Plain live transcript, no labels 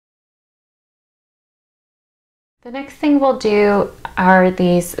The next thing we'll do are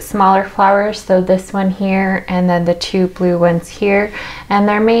these smaller flowers, so this one here and then the two blue ones here, and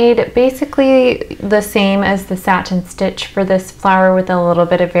they're made basically the same as the satin stitch for this flower with a little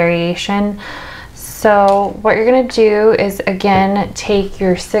bit of variation. So what you're going to do is again take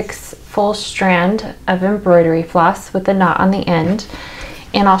your 6 full strand of embroidery floss with the knot on the end,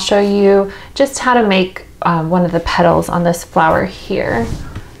 and I'll show you just how to make one of the petals on this flower here.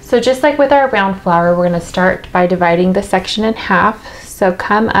 So just like with our round flower, we're going to start by dividing the section in half. So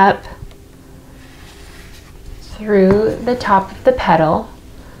come up through the top of the petal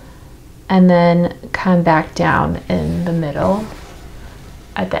and then come back down in the middle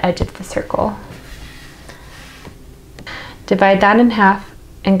at the edge of the circle. Divide that in half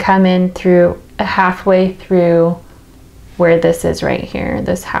and come in through halfway through where this is right here,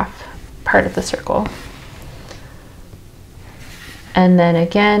 this half part of the circle. And then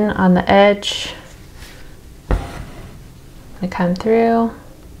again on the edge, I come through.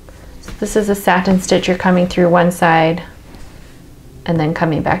 So this is a satin stitch, you're coming through one side and then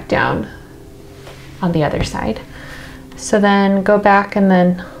coming back down on the other side. So then go back and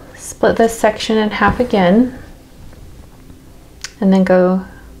then split this section in half again, and then go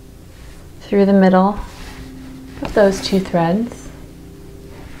through the middle of those 2 threads.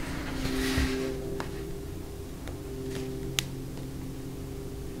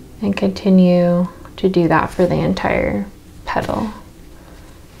 And continue to do that for the entire petal.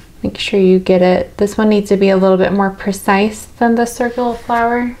 Make sure you get it. This one needs to be a little bit more precise than the circle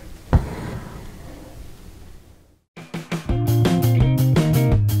flower.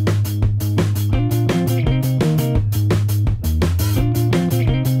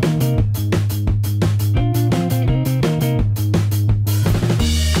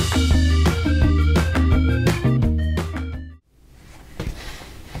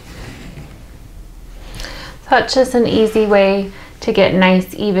 That's just an easy way to get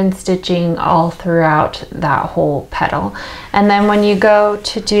nice even stitching all throughout that whole petal. And then when you go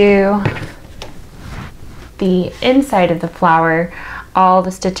to do the inside of the flower, all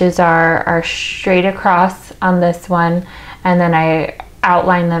the stitches are straight across on this one, and then I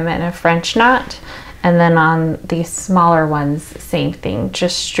outline them in a French knot, and then on these smaller ones, same thing,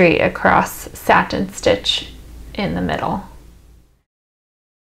 just straight across satin stitch in the middle.